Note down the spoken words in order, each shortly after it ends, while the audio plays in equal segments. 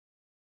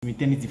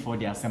Maternity for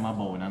the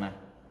Asemaba, Nana.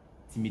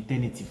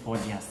 Maternity for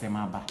the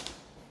Asemaba.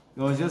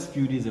 It was just a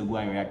few days ago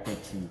I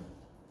reacted to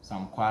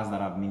some choirs that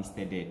have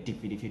ministered the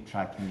Defe Defe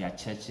track in their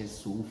churches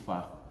so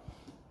far,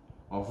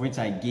 of which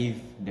I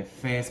gave the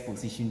first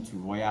position to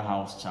Royal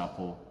House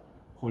Chapel,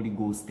 Holy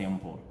Ghost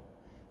Temple.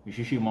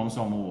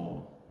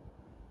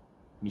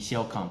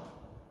 Michelle Camp.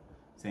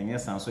 Saying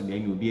yes, and so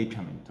then you'll be a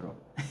coming through.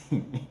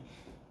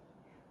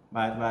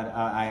 But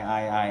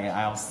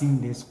I've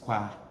seen this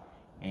choir,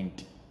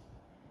 and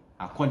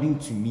according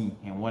to me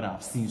and what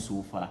I've seen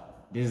so far,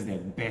 this is the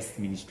best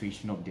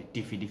ministration of the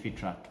Defe Defe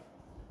track.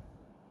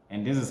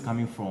 And this is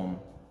coming from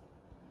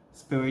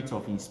Spirit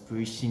of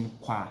Inspiration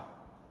Choir,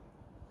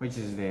 which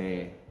is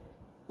the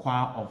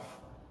choir of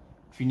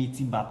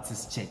Trinity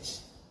Baptist Church.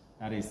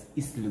 That is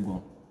East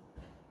Legon.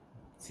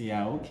 So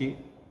yeah, okay.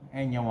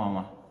 And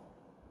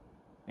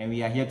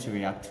we are here to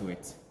react to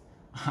it.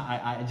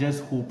 I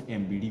just hope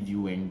and believe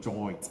you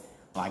enjoy it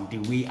like the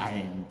way I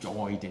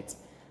enjoyed it.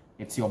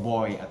 It's your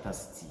boy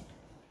Atasiti.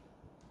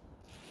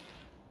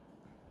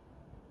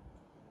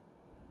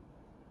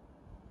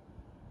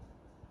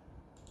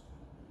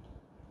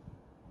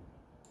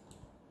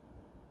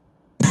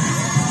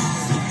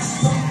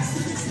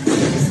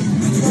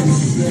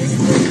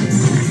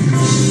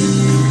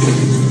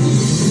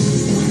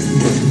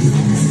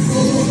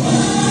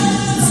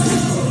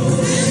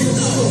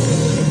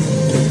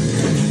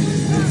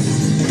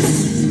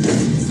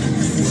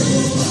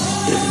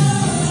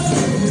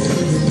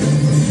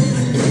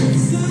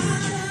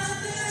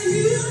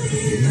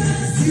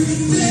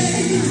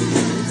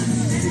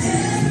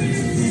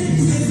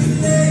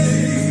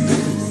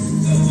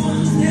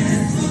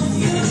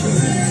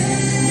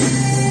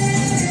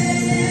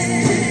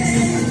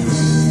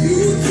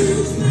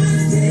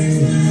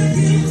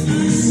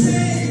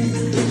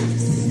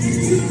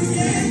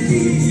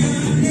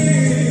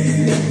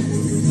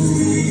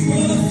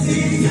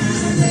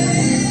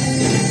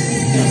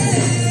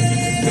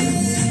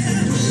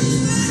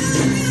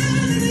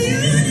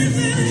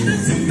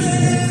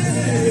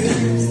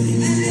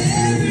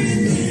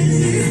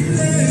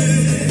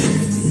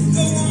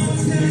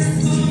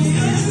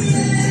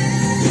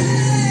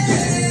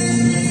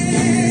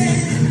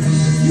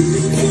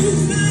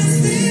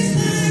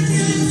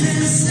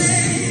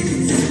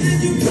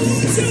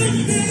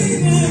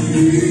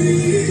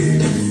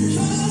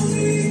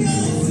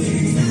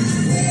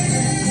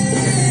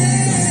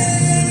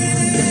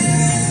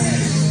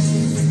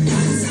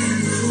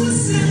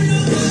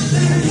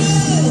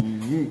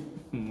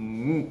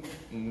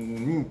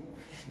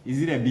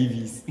 Is it a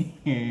BVs?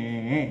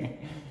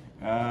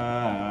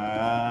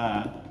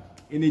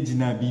 Energy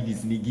na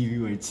BVs, they give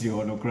you a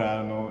chill on the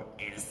crown. No,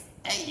 it's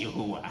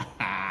you.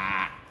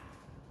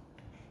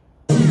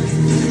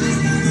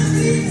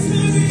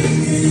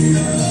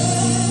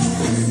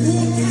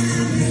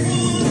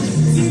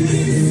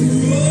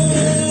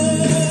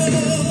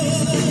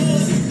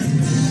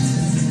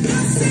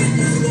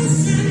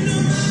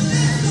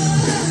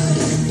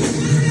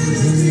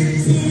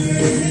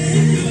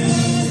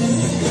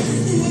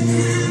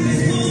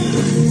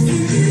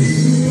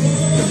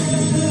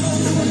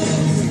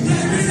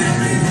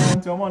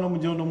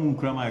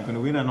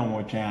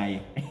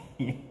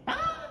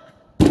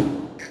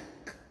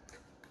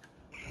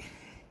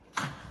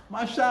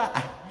 Masha,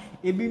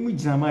 ebi mu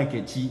jina mic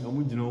echi,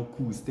 omu jina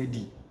cool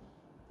steady.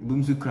 Ebi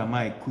mu so kra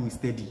mic cool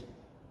steady.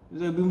 So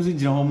ebi mu so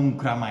jina omu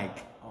kra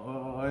mic.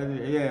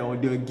 Yeah, or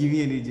they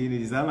giving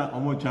energy. Sana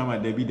omu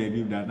chama Debbie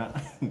dana.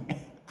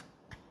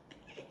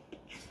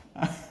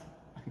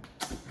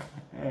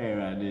 Hey,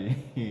 Randy.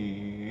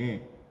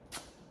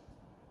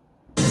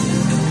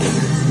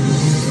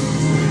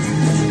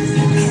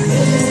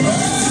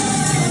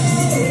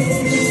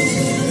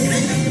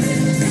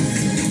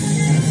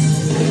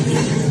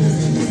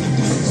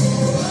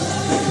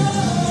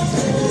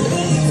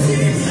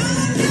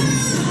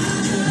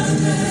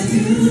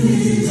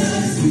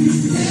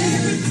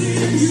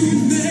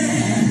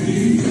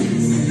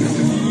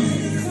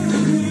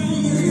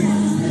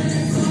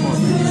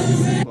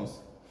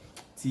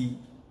 See,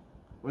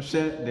 we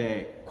share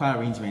the choir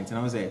arrangement, and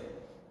I was say,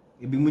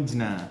 ebi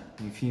mujina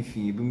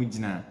infinity, ebi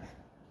mujina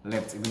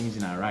left, ebi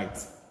mujina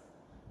right,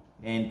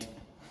 and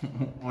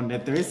on the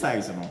three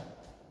sides, you know,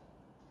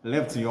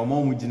 left your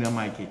mom mujina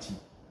mic echi,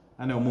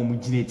 and your mom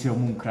mujina echi your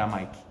mum kra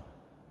mic.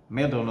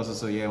 Middle also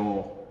so yeah,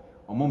 or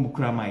mom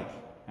kra mic,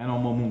 and your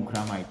mom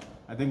kra mic.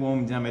 I think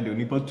one mujina middle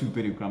nipa two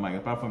peri kra mic,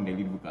 apart from the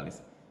lead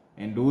vocalist,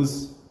 and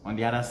those on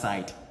the other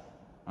side.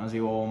 And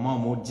say, oh,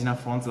 mom, Gina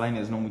front line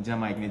is no Mujina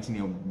mic,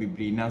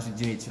 Netting, now she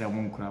Gina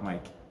won't cry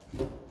mic.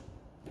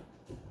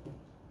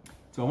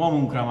 So, mom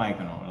won't cry mic,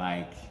 you know,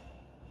 like.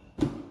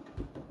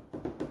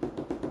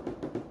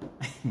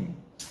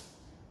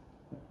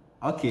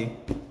 Okay.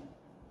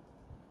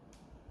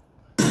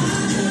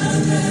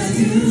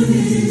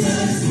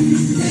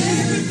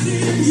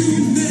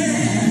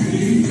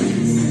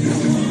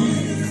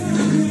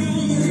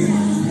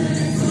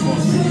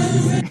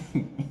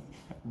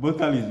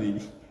 Vocalist,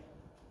 baby.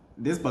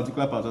 This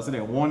particular part was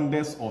the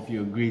wonders of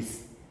your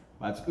grace,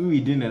 but who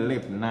within the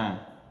lip now?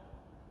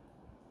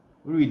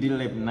 We did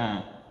lip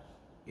now.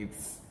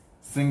 It's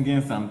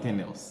singing something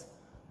else.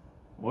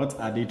 What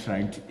are they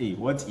trying to? Hey,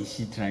 what is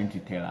she trying to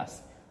tell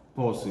us?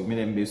 Pause. We made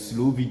them a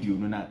slow video.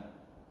 No, not.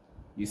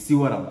 You see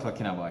what I'm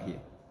talking about here?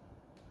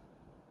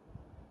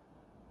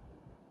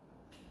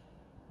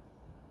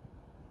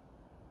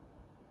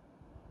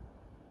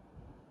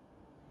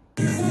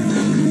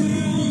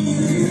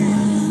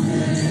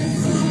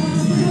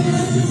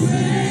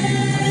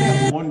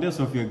 Wonders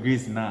of your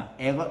grace now.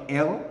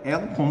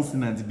 L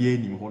consonant be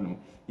any honor.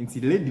 Into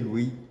the lady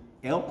way,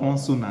 L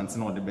consonant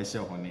not the best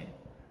honor.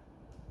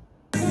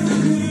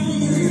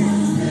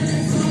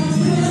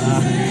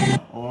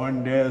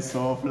 Wonders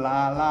of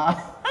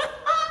la.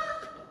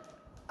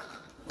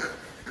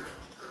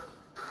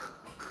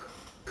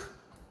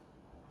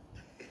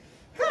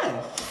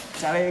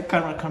 Charlie,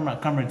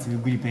 camera to be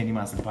good penny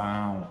master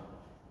pound.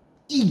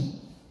 You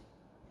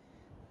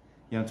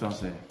know what I'm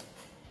saying?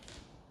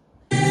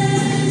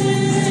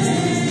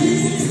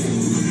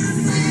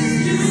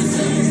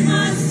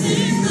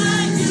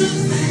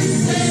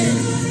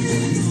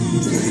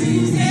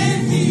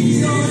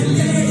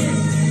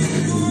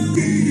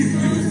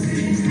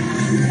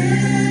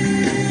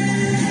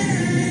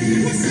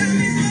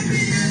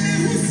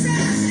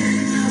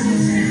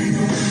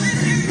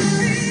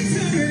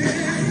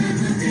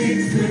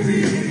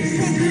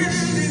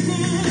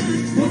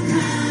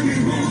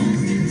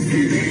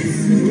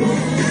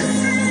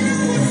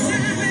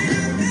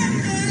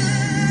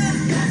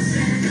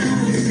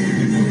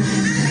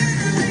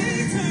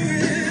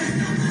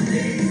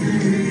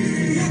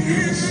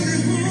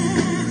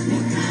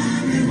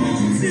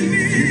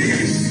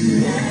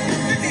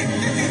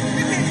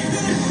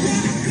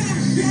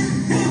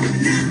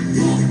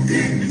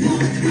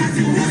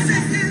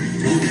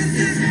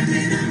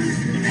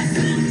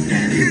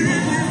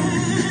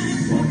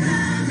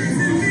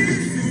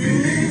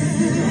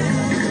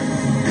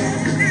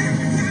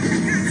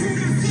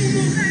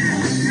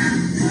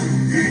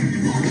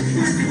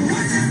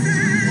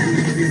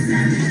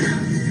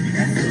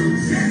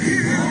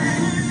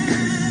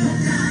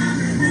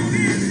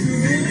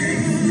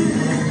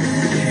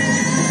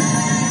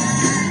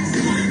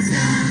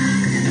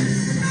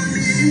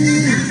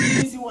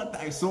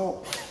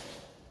 So,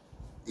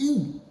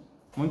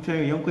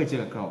 Montreal, young quite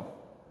a cow.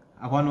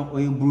 I want to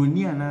oil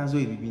Bruni and as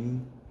well be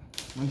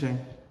Montreal.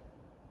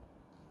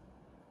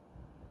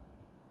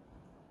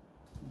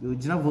 The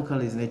original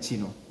vocal is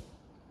Nechino.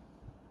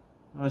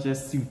 I was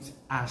just suit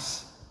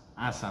Ash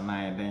and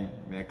I then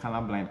they're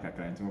color blind.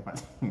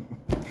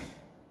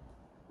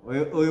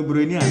 Oil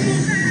Bruni.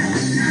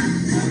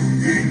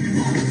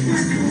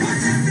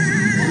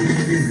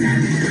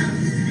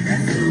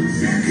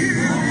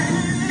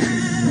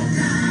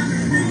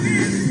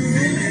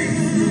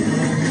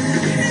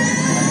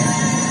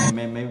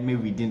 Me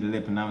within the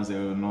lip now say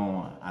oh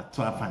no a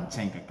 12 and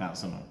change account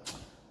so no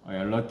or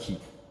you're lucky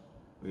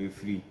or you're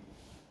free.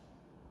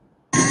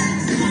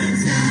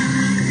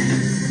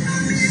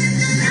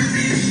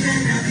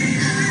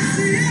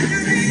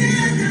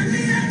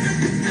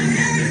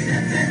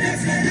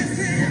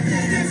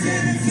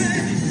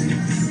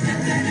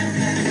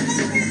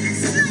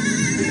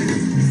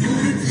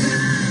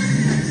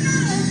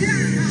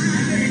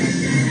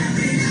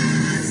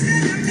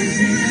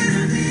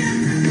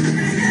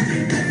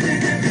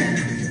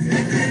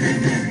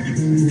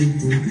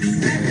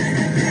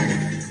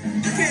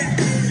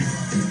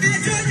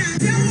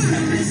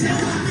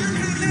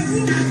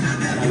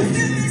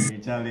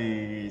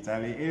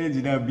 Charlie,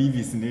 original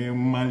Beavis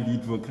name, man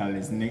lead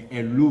vocalist name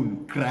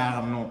alone,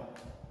 crano.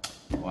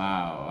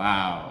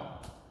 Wow.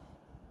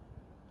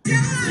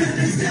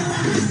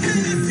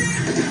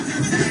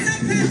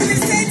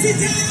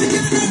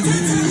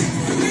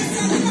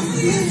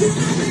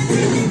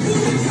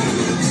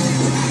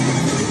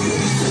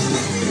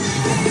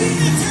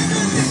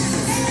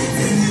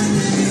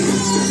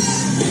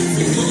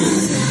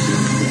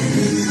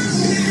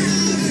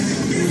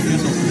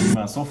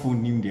 So for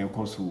name their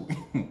course who.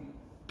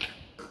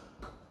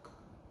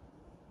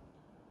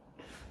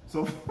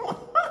 So,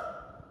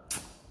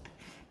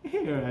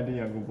 here I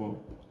didn't go.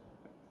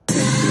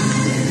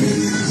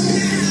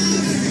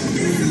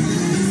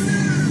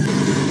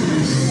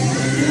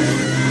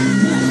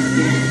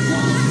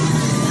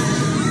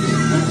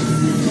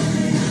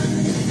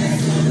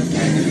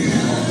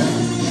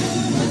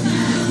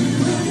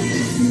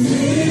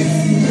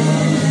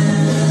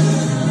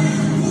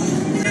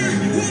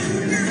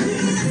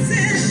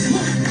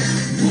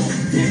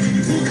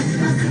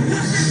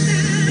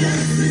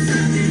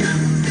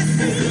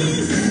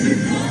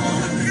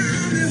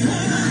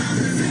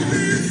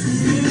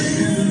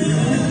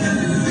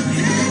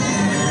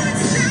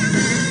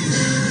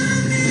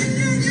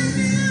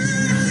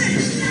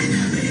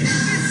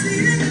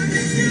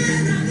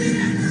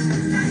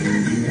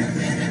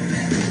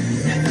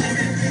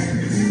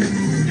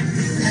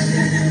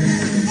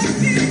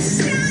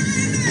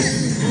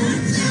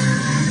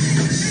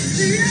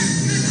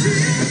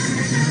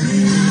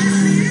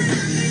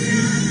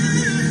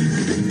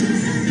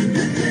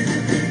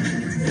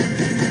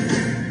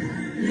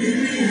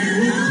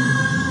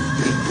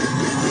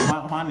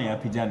 na ya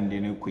pijan de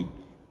no kwi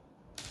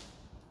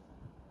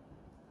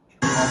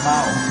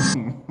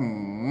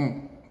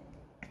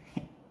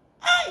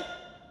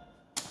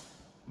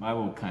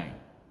Bible kind.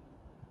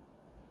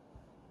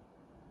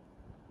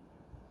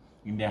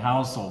 In the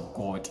house of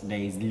God there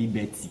is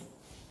liberty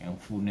and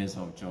fullness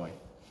of joy.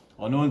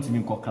 Or no to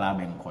me club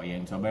and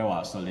coin to be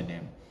solid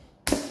them.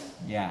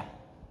 Yeah.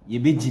 You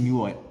be Jimmy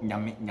or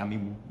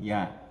Yami.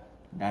 Yeah,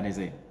 that is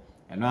it.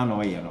 And I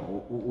know you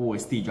know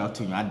stage out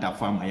to you at that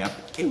farm. I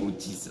have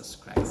Jesus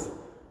Christ.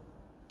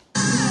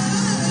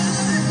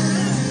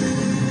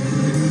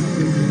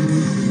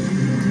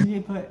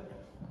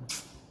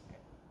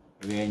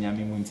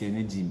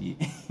 Jimmy.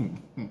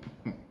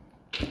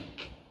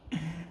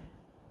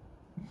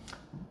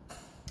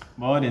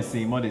 More the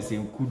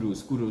same.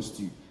 Kudos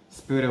to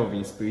Spirit of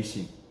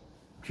Inspiration,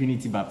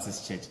 Trinity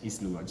Baptist Church,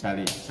 East Legon.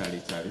 Charlie.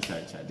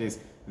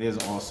 This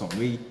awesome.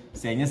 We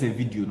say yes a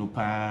video no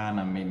pan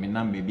and me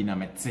maybe na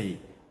me say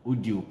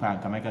audio pan.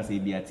 Kameka say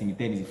be a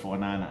Trinity for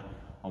nana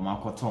or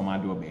Marco Toma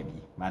do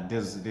baby. But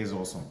this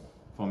awesome.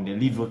 From the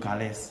lead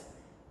vocalists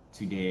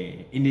to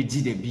the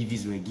energy the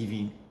BVs were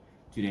giving,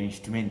 to the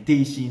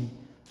instrumentation,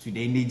 to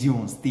the energy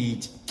on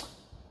stage,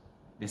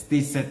 the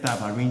stage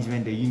setup,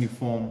 arrangement, the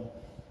uniform.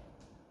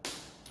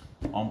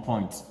 On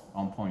point.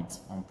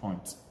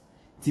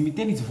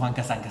 Timothy is one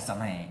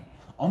Casankasana.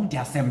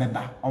 Dia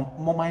semeba,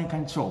 mama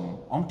can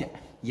show.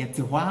 Yet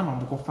one on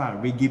the far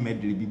reggae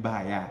medley be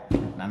by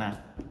Nana.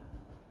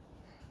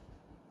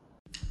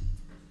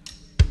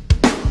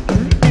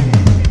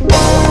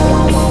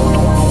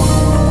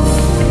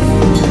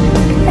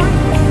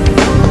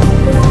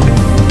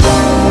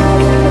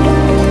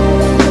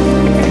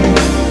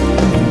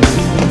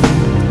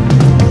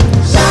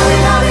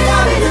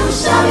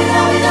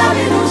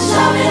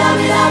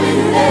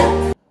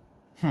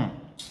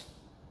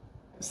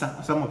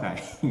 Some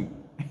guy.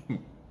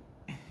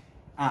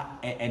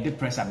 And the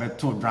pressure be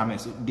told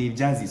drummers. Dave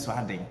Jazzy so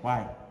hard.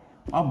 Why?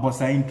 Our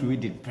boss are into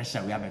it. The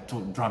pressure we have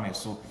told drummers.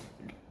 So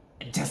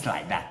just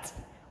like that.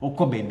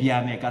 Oko baby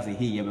ane kasi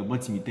hey you be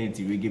bought me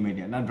 30 reggae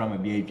media. Now drummer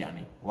be a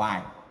piano.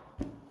 Why?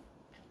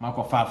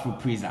 Marco far full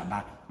praise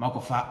aba. Marco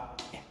far.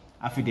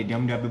 After the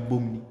damn be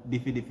boom.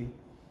 Defe Defe.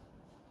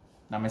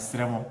 Na me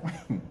stremo.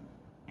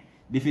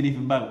 Defe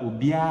Defe ba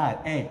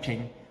obia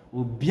chen.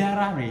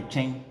 Obiara re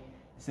chen.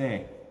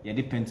 Say yeah,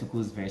 the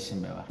Pentecost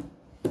version, Bella.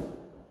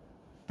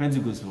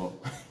 Pentecost for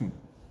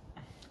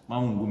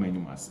Mount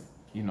Woman,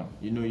 you know,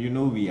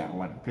 we are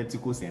one.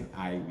 Pentecost and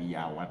we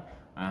are one.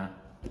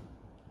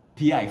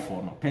 PI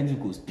for no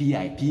Pentecost,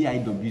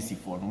 PIWC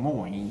for no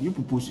more. You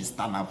people should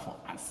stand up for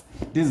us.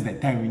 This is the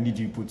time we need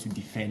you people to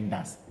defend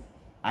us.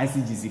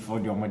 ICGC for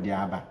the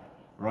Omodiaba,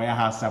 Royal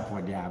House up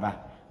for the Aba,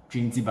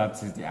 Trinity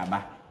Baptist the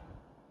Aba.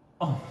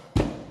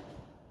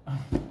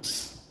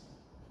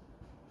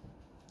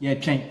 Yeah,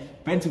 change.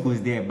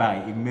 Pentecost there by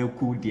in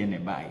Melku there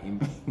by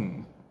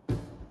in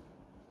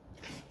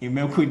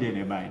Melku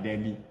there by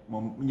then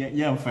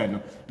yeah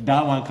final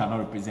that one cannot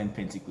represent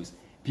Pentecost.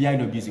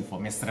 PIWC for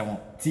Mestremo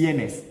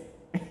TNS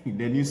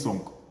the new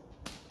song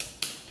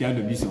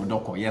PIWC on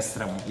Doko yes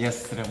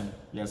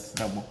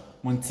Remo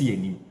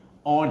Montieni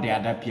all the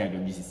other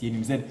PIWCs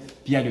you said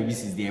PIWC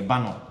is the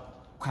banner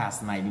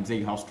class night you say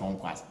you have strong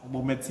class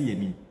but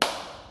Metieni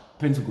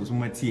Pentecost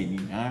Metieni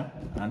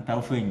and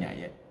Taufenia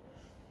yet.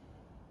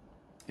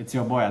 It's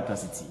your boy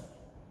Atrocity.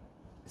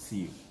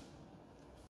 See you.